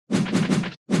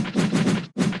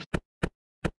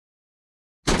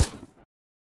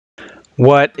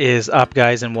What is up,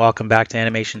 guys, and welcome back to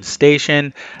Animation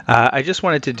Station. I just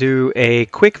wanted to do a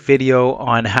quick video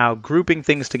on how grouping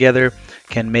things together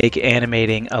can make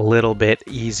animating a little bit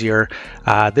easier.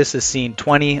 This is scene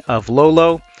 20 of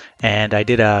Lolo, and I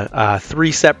did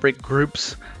three separate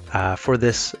groups for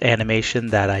this animation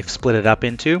that I've split it up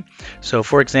into. So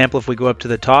for example, if we go up to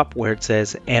the top where it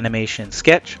says Animation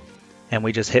Sketch, and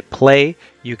we just hit play,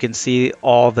 you can see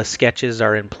all the sketches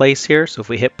are in place here. So if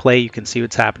we hit play, you can see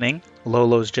what's happening.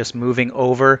 Lolo's just moving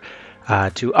over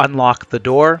to unlock the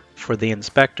door for the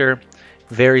inspector.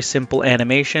 Very simple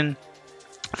animation.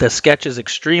 The sketch is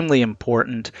extremely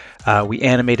important. We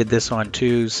animated this on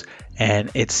 2s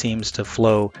and it seems to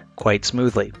flow quite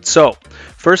smoothly. So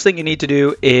first thing you need to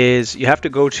do is you have to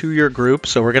go to your group.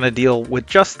 So we're going to deal with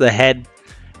just the head.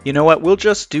 You know what, we'll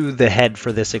just do the head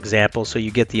for this example so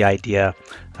you get the idea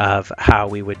of how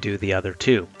we would do the other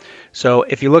two. So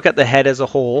if you look at the head as a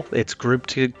whole, it's grouped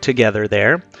together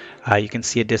there. You can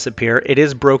see it disappear. It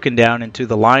is broken down into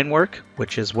the line work,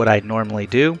 which is what I normally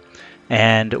do.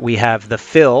 And we have the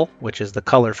fill, which is the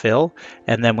color fill.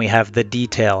 And then we have the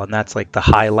detail, and that's like the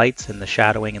highlights and the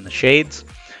shadowing and the shades.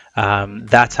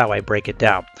 That's how I break it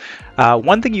down.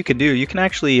 One thing you can do, you can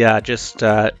actually just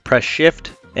press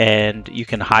Shift and you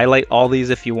can highlight all these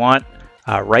if you want.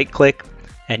 Right click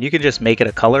and you can just make it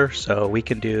a color. So we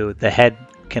can do the head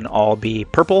can all be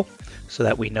purple so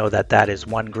that we know that that is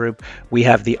one group. We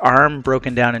have the arm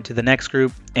broken down into the next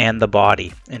group and the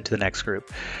body into the next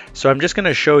group. So I'm just going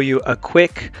to show you a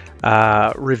quick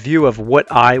review of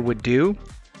what I would do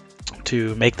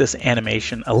to make this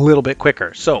animation a little bit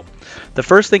quicker. So the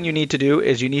first thing you need to do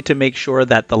is you need to make sure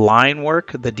that the line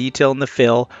work, the detail, and the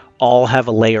fill all have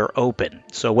a layer open.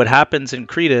 So what happens in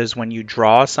Krita is when you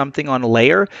draw something on a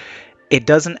layer, it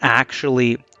doesn't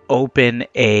actually open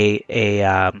a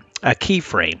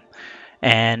keyframe.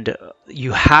 And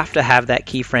you have to have that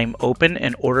keyframe open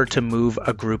in order to move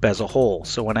a group as a whole.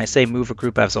 So when I say move a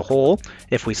group as a whole,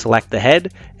 if we select the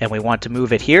head and we want to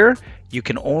move it here, you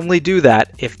can only do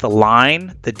that if the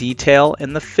line, the detail,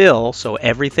 and the fill, so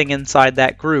everything inside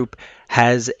that group,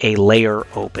 has a layer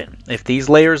open. If these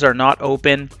layers are not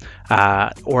open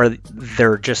or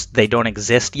they don't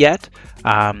exist yet,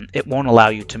 it won't allow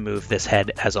you to move this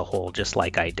head as a whole, just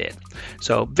like I did.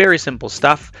 So very simple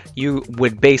stuff. You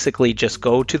would basically just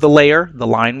go to the layer, the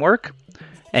line work,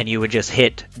 and you would just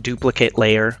hit duplicate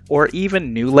layer or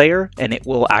even new layer, and it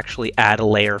will actually add a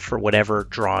layer for whatever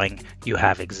drawing you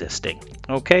have existing.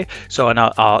 Okay, so and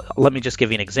let me just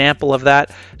give you an example of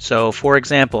that. So for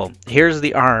example, here's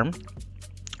the arm.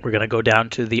 We're going to go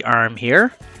down to the arm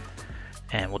here,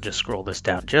 and we'll just scroll this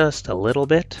down just a little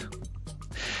bit.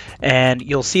 And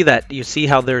you'll see that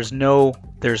how there's no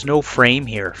frame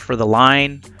here for the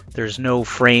line. There's no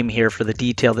frame here for the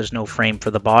detail. There's no frame for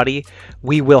the body.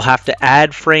 We will have to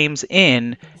add frames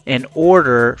in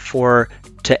order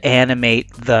to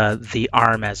animate the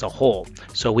arm as a whole.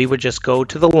 So we would just go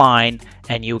to the line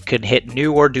and you can hit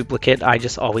new or duplicate. I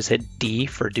just always hit D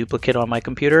for duplicate on my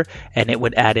computer, and it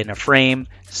would add in a frame.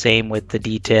 Same with the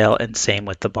detail and same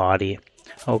with the body.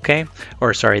 Okay,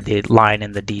 or sorry, the line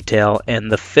and the detail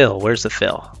and the fill. Where's the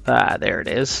fill? There it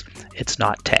is. It's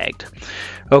not tagged.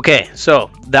 Okay,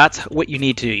 so that's what you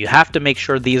need to do. You have to make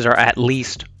sure these are at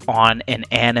least on an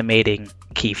animating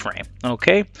keyframe.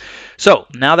 Okay, so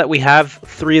now that we have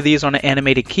 3 of these on an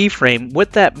animated keyframe,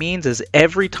 what that means is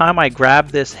every time I grab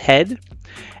this head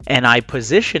and I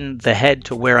position the head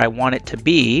to where I want it to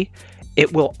be,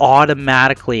 it will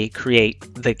automatically create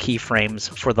the keyframes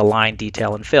for the line,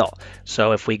 detail, and fill.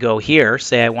 So if we go here,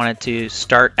 say I wanted to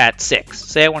start at 6.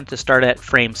 Say I wanted to start at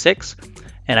frame 6,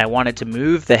 and I wanted to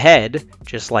move the head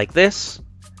just like this,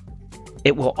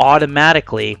 it will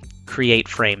automatically create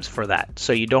frames for that.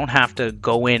 So you don't have to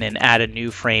go in and add a new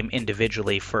frame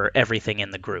individually for everything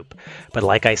in the group. But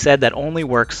like I said, that only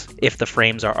works if the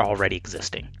frames are already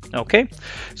existing. Okay,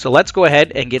 so let's go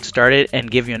ahead and get started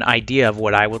and give you an idea of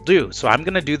what I will do. So I'm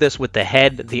going to do this with the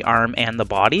head, the arm, and the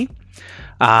body.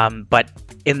 But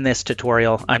in this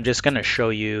tutorial, I'm just going to show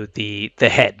you the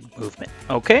head movement.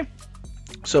 Okay,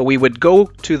 so we would go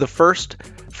to the first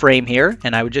frame here,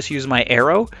 and I would just use my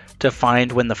arrow to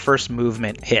find when the first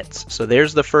movement hits. So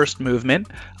there's the first movement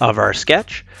of our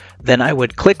sketch. Then I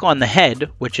would click on the head,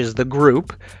 which is the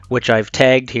group, which I've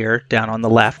tagged here down on the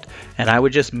left, and I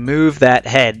would just move that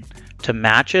head to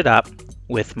match it up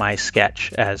with my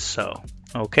sketch as so.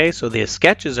 Okay, so the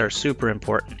sketches are super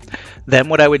important. Then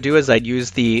what I would do is I'd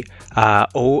use the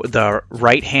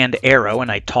right hand arrow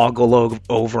and I toggle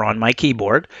over on my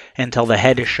keyboard until the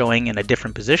head is showing in a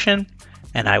different position,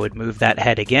 and I would move that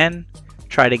head again,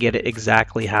 try to get it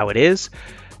exactly how it is.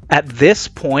 At this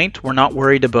point, we're not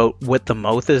worried about what the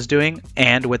mouth is doing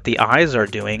and what the eyes are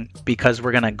doing, because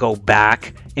we're going to go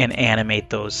back and animate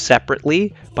those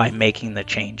separately by making the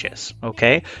changes.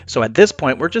 Okay, so at this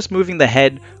point, we're just moving the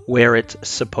head where it's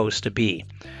supposed to be.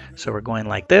 So we're going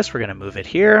like this. We're going to move it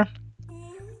here.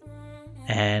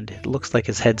 And it looks like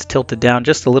his head's tilted down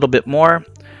just a little bit more.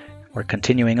 We're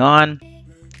continuing on.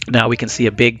 Now we can see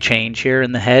a big change here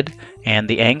in the head and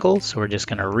the angle. So we're just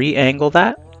going to re-angle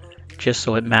that, just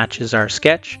so it matches our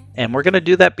sketch. And we're going to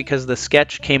do that because the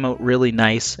sketch came out really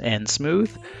nice and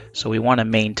smooth, so we want to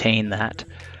maintain that.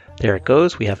 There it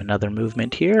goes. We have another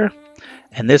movement here,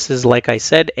 and this is, like I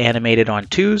said, animated on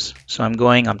 2s. So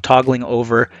I'm toggling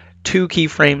over 2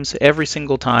 keyframes every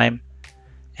single time,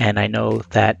 and I know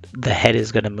that the head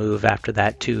is going to move after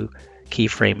that 2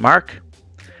 keyframe mark.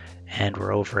 And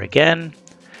we're over again.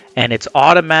 And it's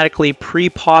automatically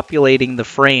pre-populating the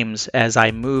frames as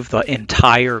I move the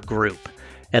entire group.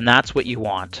 And that's what you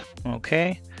want.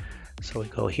 Okay, so we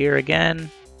go here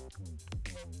again.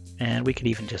 And we could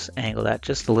even just angle that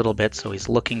just a little bit so he's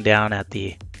looking down at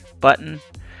the button.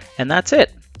 And that's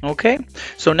it. Okay,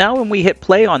 so now when we hit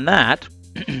play on that,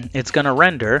 it's going to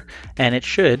render, and it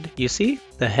should, you see,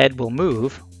 the head will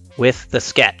move with the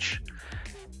sketch.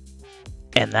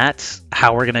 And that's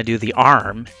how we're going to do the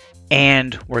arm.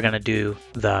 And we're going to do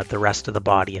the rest of the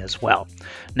body as well.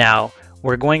 Now,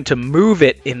 we're going to move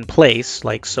it in place,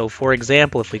 like so. For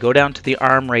example, if we go down to the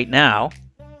arm right now,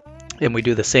 and we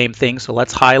do the same thing, so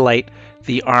let's highlight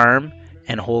the arm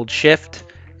and hold shift,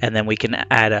 and then we can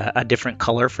add a different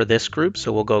color for this group,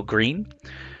 so we'll go green.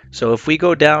 So if we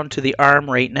go down to the arm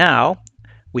right now,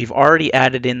 we've already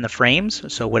added in the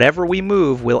frames, so whatever we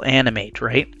move will animate,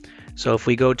 right? So if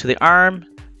we go to the arm,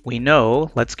 we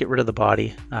know, let's get rid of the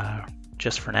body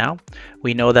just for now.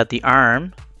 We know that the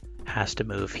arm has to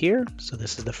move here. So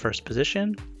this is the first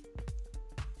position,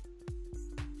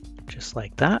 just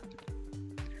like that.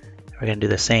 We're going to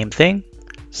do the same thing,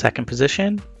 second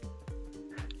position,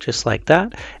 just like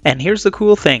that. And here's the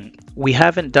cool thing. We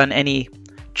haven't done any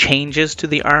changes to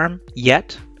the arm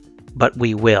yet, but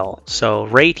we will. So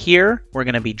right here, we're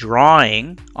going to be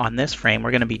drawing on this frame.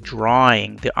 We're going to be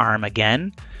drawing the arm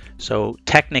again. So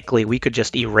technically, we could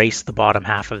just erase the bottom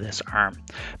half of this arm.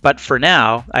 But for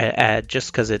now,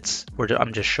 just because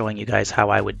I'm just showing you guys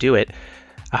how I would do it.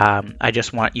 I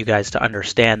just want you guys to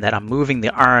understand that I'm moving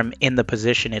the arm in the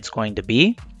position it's going to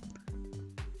be,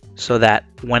 so that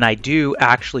when I do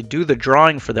actually do the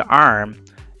drawing for the arm,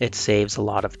 it saves a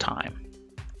lot of time.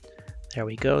 There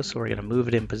we go. So we're going to move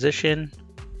it in position,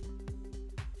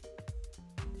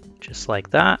 just like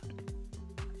that.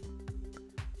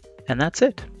 And that's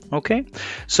it. Okay,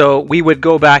 so we would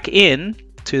go back in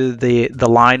to the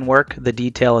line work, the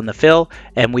detail, and the fill,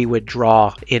 and we would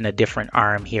draw in a different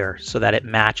arm here so that it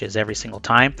matches every single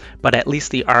time, but at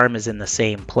least the arm is in the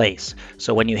same place.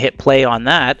 So when you hit play on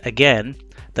that, again,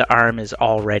 the arm is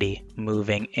already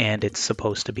moving and it's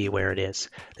supposed to be where it is.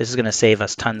 This is going to save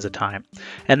us tons of time.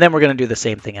 And then we're going to do the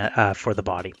same thing for the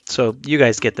body. So you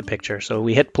guys get the picture. So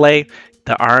we hit play,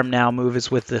 the arm now moves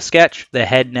with the sketch, the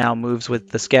head now moves with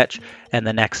the sketch, and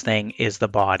the next thing is the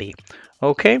body.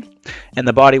 Okay, and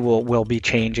the body will be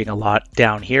changing a lot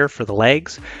down here for the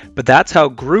legs, but that's how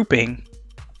grouping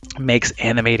makes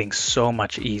animating so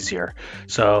much easier.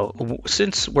 So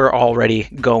since we're already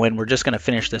going, we're just going to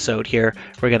finish this out here.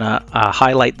 We're going to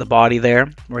highlight the body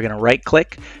there. We're going to right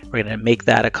click. We're going to make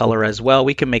that a color as well.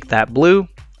 We can make that blue.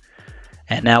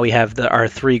 And now we have our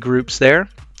 3 groups there.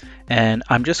 And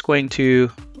I'm just going to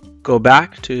go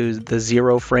back to the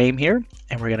 0 frame here,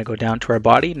 and we're going to go down to our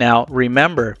body. Now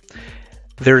remember,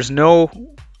 there's no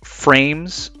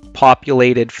frames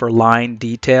populated for line,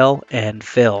 detail, and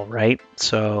fill, right?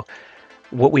 So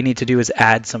what we need to do is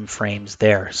add some frames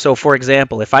there. So for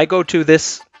example, if I go to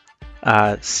this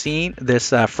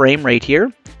frame right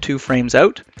here, 2 frames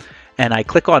out, and I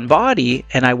click on body,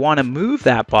 and I want to move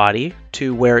that body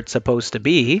to where it's supposed to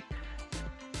be.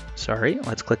 Sorry,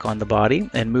 let's click on the body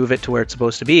and move it to where it's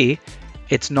supposed to be.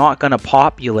 It's not going to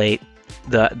populate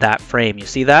that frame. You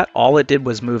see that? All it did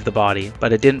was move the body,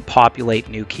 but it didn't populate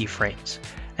new keyframes.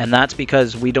 And that's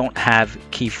because we don't have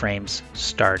keyframes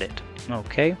started.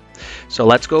 Okay, so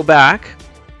let's go back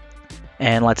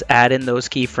and let's add in those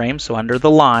keyframes. So under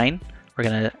the line, we're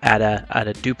going to add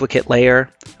a duplicate layer.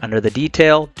 Under the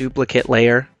detail, duplicate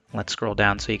layer. Let's scroll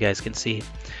down so you guys can see.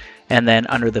 And then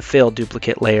under the fill,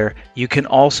 duplicate layer. You can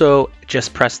also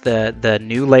just press the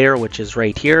new layer, which is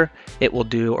right here. It will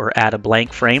do, or add a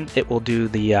blank frame. It will do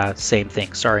the same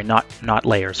thing. Sorry, not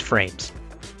layers, frames.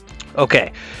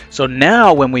 Okay, so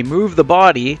now when we move the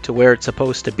body to where it's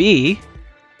supposed to be,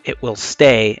 it will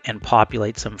stay and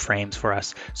populate some frames for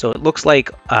us. So it looks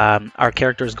like our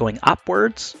character is going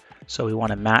upwards. So we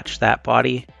want to match that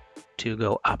body to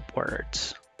go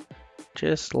upwards,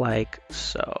 just like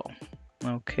so.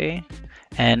 Okay,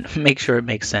 and make sure it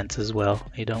makes sense as well.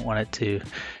 You don't want to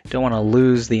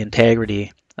lose the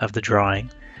integrity of the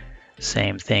drawing.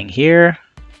 Same thing here.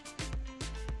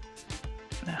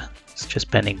 It's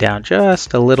just bending down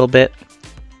just a little bit.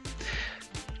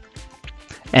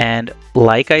 And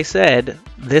like I said,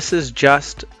 this is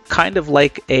just kind of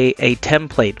like a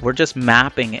template. We're just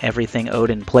mapping everything out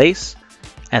in place,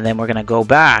 and then we're going to go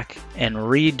back and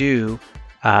redo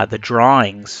the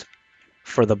drawings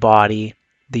for the body,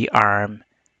 the arm,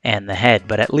 and the head.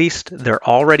 But at least they're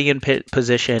already in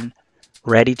position,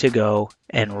 ready to go,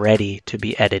 and ready to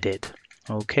be edited.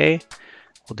 Okay,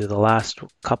 we'll do the last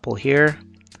couple here,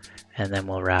 and then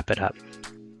we'll wrap it up.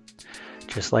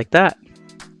 Just like that.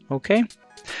 Okay.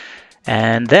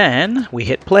 And then we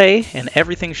hit play and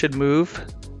everything should move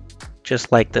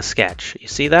just like the sketch. You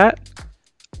see that?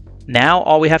 Now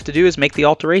all we have to do is make the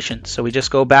alterations. So we just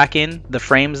go back in the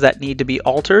frames that need to be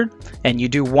altered, and you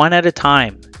do one at a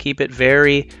time. Keep it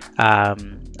very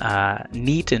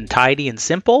neat and tidy and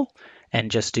simple,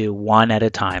 and just do one at a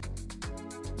time.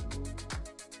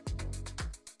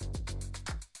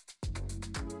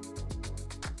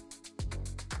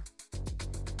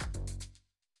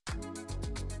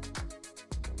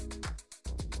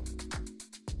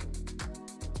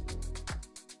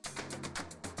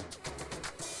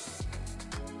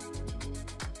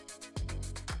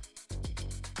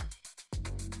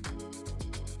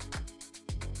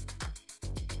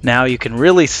 Now you can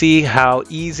really see how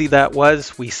easy that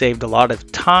was. We saved a lot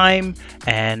of time,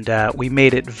 and we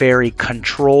made it very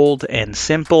controlled and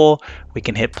simple. We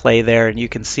can hit play there, and you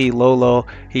can see Lolo,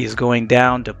 he's going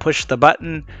down to push the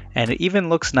button, and it even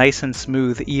looks nice and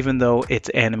smooth even though it's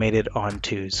animated on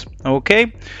 2s.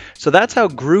 Okay, so that's how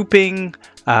grouping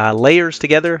layers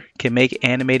together can make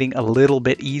animating a little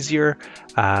bit easier.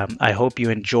 I hope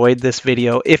you enjoyed this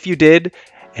video. If you did,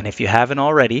 and if you haven't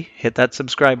already, hit that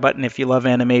subscribe button if you love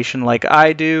animation like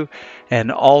I do.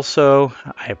 And also,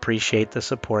 I appreciate the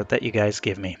support that you guys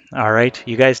give me. All right,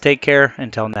 you guys take care.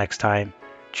 Until next time,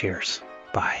 cheers.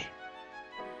 Bye.